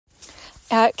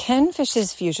At Ken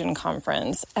Fish's Fusion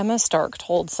Conference, Emma Stark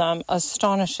told some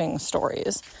astonishing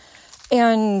stories.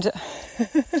 And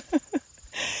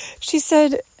she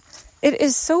said, it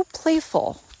is so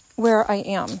playful where I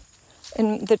am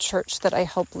in the church that I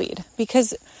help lead,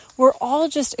 because we're all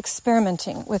just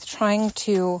experimenting with trying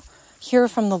to hear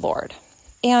from the Lord.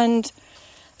 And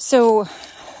so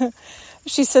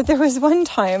she said there was one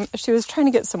time she was trying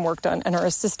to get some work done and her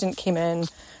assistant came in,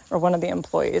 or one of the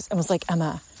employees, and was like,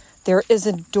 Emma, there is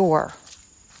a door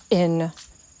in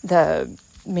the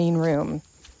main room.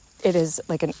 It is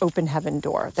like an open heaven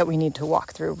door that we need to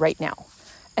walk through right now.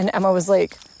 And Emma was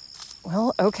like,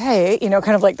 well, okay,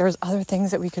 kind of like there's other things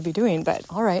that we could be doing, but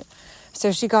all right.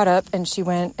 So she got up and she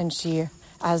went and she,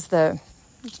 as the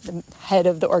head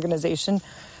of the organization,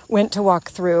 went to walk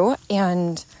through,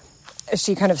 and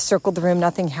she kind of circled the room.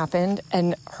 Nothing happened.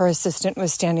 And her assistant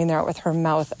was standing there with her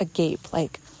mouth agape,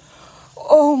 like,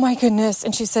 oh my goodness.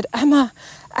 And she said, Emma,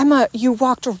 you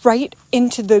walked right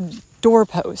into the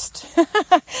doorpost.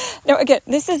 Now, again,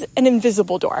 this is an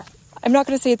invisible door. I'm not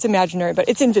going to say it's imaginary, but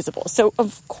it's invisible. So,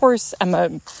 of course,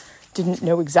 Emma didn't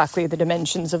know exactly the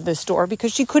dimensions of this door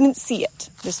because she couldn't see it.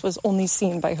 This was only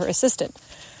seen by her assistant.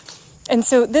 And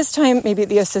so this time, maybe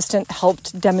the assistant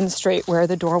helped demonstrate where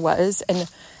the door was. And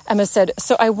Emma said,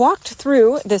 so I walked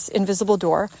through this invisible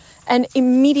door and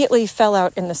immediately fell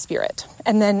out in the spirit.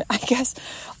 And then I guess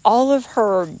all of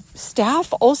her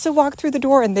staff also walked through the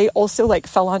door, and they also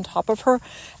fell on top of her,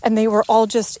 and they were all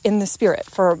just in the spirit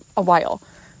for a while.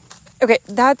 Okay,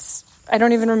 I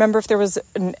don't even remember if there was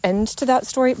an end to that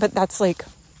story, but that's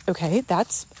okay,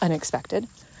 that's unexpected.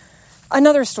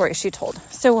 Another story she told.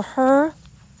 So her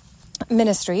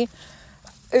ministry,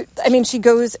 she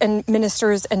goes and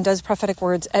ministers and does prophetic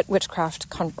words at witchcraft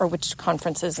witch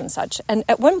conferences and such. And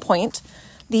at one point,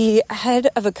 the head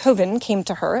of a coven came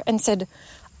to her and said,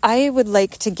 I would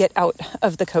like to get out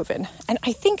of the coven. And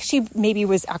I think she maybe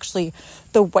was actually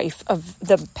the wife of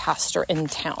the pastor in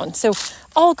town. So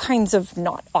all kinds of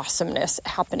not awesomeness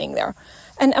happening there.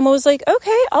 And Emma was like,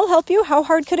 okay, I'll help you. How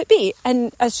hard could it be?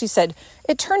 And as she said,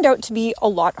 it turned out to be a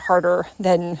lot harder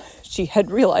than she had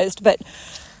realized. But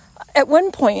at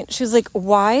one point, she was like,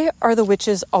 why are the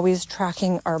witches always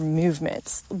tracking our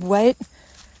movements? Why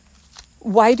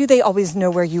do they always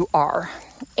know where you are?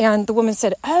 And the woman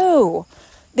said, oh,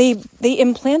 they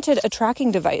implanted a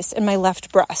tracking device in my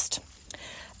left breast.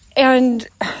 And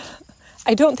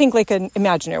I don't think an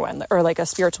imaginary one or a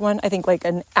spiritual one. I think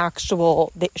an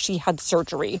actual, she had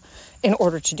surgery in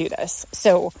order to do this.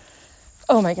 So,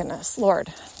 oh my goodness,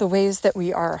 Lord, the ways that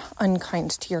we are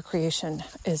unkind to your creation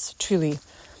is truly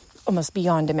almost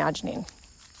beyond imagining.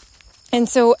 And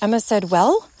so Emma said,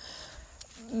 well,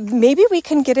 maybe we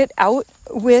can get it out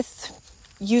with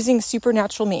using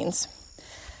supernatural means.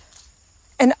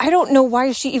 And I don't know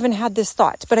why she even had this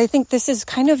thought, but I think this is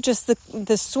kind of just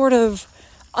the sort of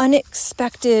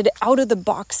unexpected,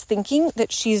 out-of-the-box thinking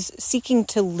that she's seeking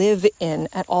to live in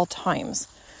at all times.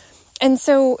 And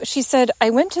so she said,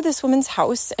 I went to this woman's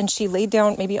house and she laid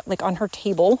down maybe on her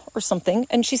table or something.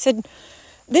 And she said,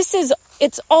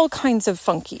 it's all kinds of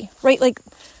funky, right?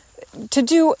 To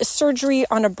do surgery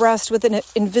on a breast with an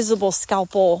invisible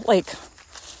scalpel,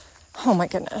 oh my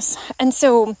goodness. And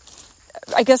so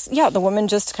I guess, the woman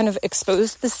just kind of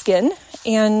exposed the skin,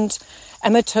 and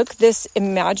Emma took this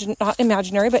not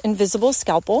imaginary, but invisible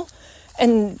scalpel.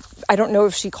 And I don't know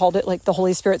if she called it the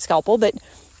Holy Spirit scalpel, but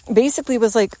basically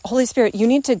was Holy Spirit, you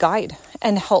need to guide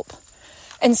and help.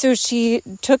 And so she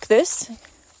took this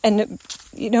and,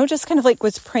 just kind of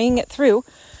was praying it through.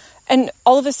 And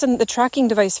all of a sudden the tracking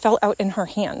device fell out in her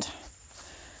hand.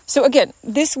 So again,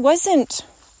 this wasn't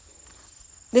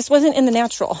in the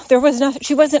natural.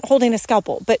 She wasn't holding a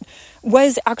scalpel, but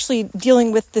was actually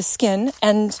dealing with the skin,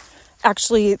 and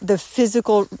actually the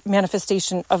physical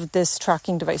manifestation of this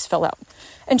tracking device fell out.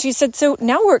 And she said, so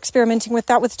now we're experimenting with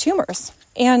that with tumors.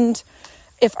 And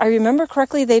if I remember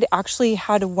correctly, they'd actually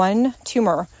had one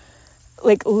tumor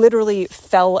literally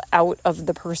fell out of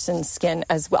the person's skin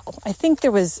as well. I think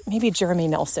there was maybe Jeremy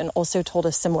Nelson also told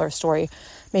a similar story.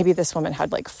 Maybe this woman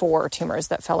had 4 tumors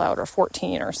that fell out, or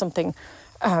 14 or something.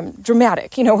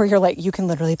 Dramatic, where you're you can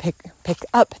literally pick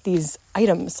up these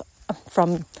items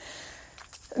from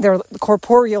their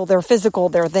corporeal, their physical,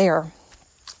 they're there.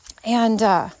 And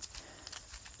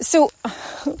so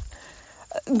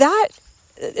that,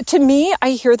 to me,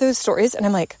 I hear those stories and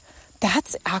I'm like,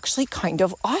 that's actually kind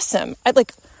of awesome.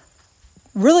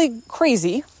 Really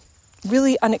crazy,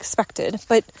 really unexpected,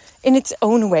 but in its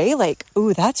own way,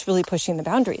 ooh, that's really pushing the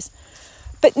boundaries.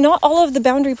 But not all of the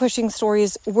boundary pushing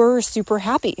stories were super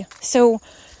happy. So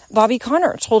Bobby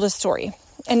Connor told a story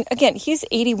And again, he's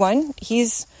 81.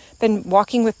 He's been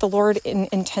walking with the Lord in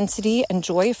intensity and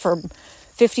joy for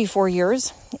 54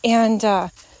 years. And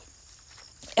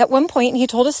at one point, he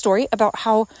told a story about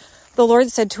how the Lord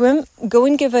said to him, go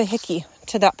and give a hickey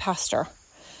to that pastor.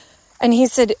 And he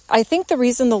said, I think the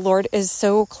reason the Lord is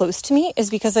so close to me is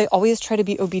because I always try to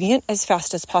be obedient as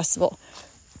fast as possible.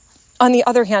 On the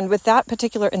other hand, with that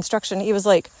particular instruction, he was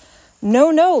like, no,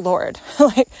 Lord,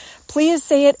 like, please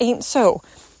say it ain't so.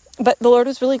 But the Lord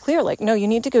was really clear, like, no, you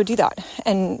need to go do that.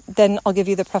 And then I'll give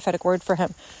you the prophetic word for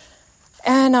him.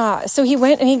 And so he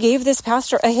went and he gave this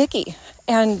pastor a hickey.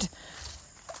 And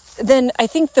then I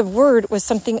think the word was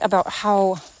something about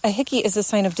how a hickey is a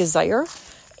sign of desire.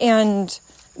 And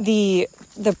the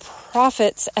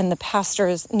prophets and the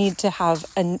pastors need to have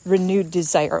a renewed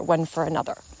desire one for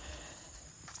another.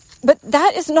 But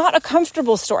that is not a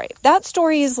comfortable story. That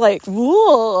story is like,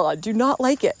 whoa, do not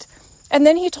like it. And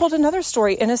then he told another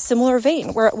story in a similar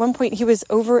vein, where at one point he was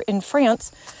over in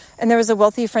France and there was a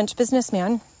wealthy French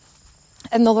businessman,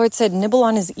 and the Lord said, nibble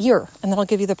on his ear, and then I'll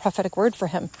give you the prophetic word for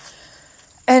him.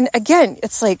 And again,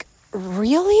 it's like,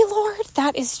 really, Lord?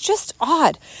 That is just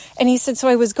odd. And he said, so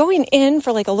I was going in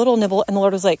for like a little nibble, and the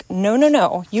Lord was like,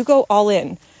 no, you go all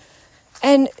in.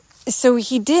 And so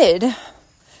he did.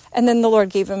 And then the Lord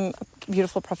gave him a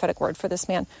beautiful prophetic word for this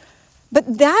man.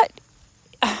 But that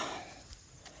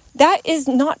is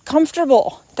not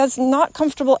comfortable. That's not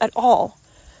comfortable at all.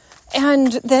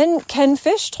 And then Ken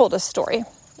Fish told a story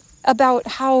about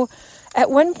how at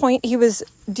one point he was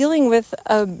dealing with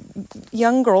a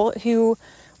young girl who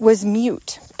was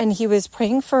mute, and he was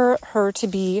praying for her to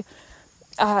be,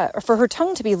 for her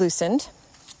tongue to be loosened.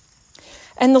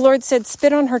 And the Lord said,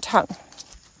 spit on her tongue.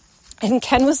 And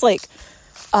Ken was like,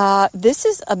 this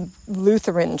is a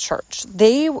Lutheran church.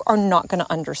 They are not going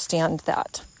to understand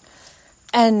that.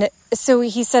 And so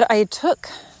he said, I took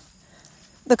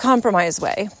the compromise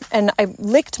way and I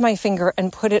licked my finger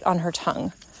and put it on her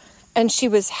tongue. And she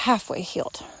was halfway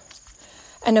healed.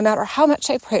 And no matter how much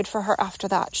I prayed for her after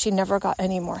that, she never got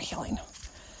any more healing.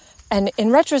 And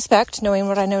in retrospect, knowing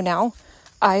what I know now,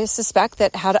 I suspect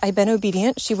that had I been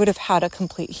obedient, she would have had a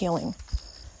complete healing.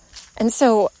 And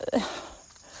so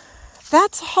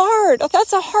that's hard.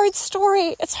 That's a hard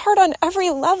story. It's hard on every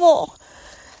level.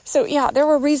 So yeah, there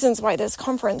were reasons why this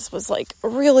conference was like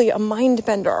really a mind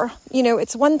bender. You know,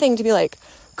 it's one thing to be like,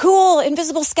 cool,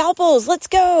 invisible scalpels, let's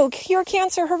go, cure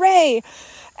cancer, hooray.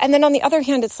 And then on the other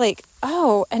hand, it's like,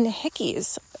 oh, and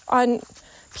hickeys on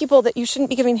people that you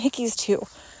shouldn't be giving hickeys to.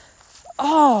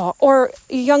 Oh, or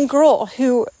a young girl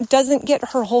who doesn't get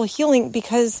her whole healing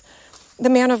because the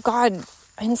man of God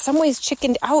in some ways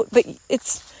chickened out, but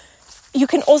you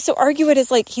can also argue it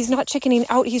as like, he's not chickening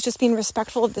out, he's just being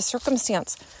respectful of the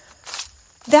circumstance.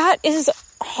 That is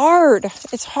hard.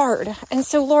 It's hard. And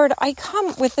so, Lord, I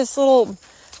come with this little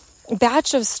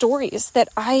batch of stories that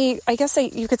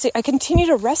you could say I continue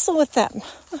to wrestle with them.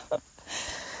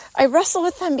 I wrestle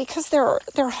with them because they're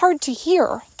hard to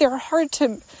hear. They're hard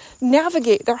to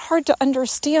navigate. They're hard to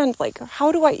understand. Like,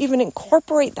 how do I even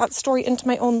incorporate that story into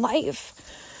my own life?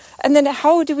 And then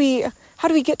how do we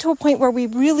get to a point where we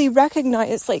really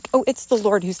recognize, like, oh, it's the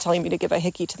Lord who's telling me to give a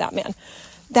hickey to that man?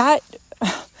 That,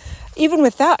 even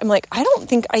with that, I'm like, I don't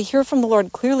think I hear from the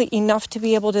Lord clearly enough to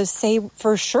be able to say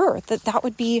for sure that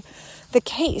would be the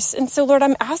case. And so, Lord,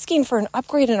 I'm asking for an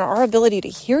upgrade in our ability to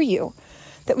hear you,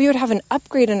 that we would have an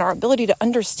upgrade in our ability to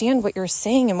understand what you're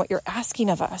saying and what you're asking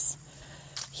of us.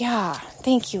 Yeah,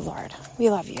 thank you, Lord. We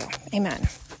love you. Amen.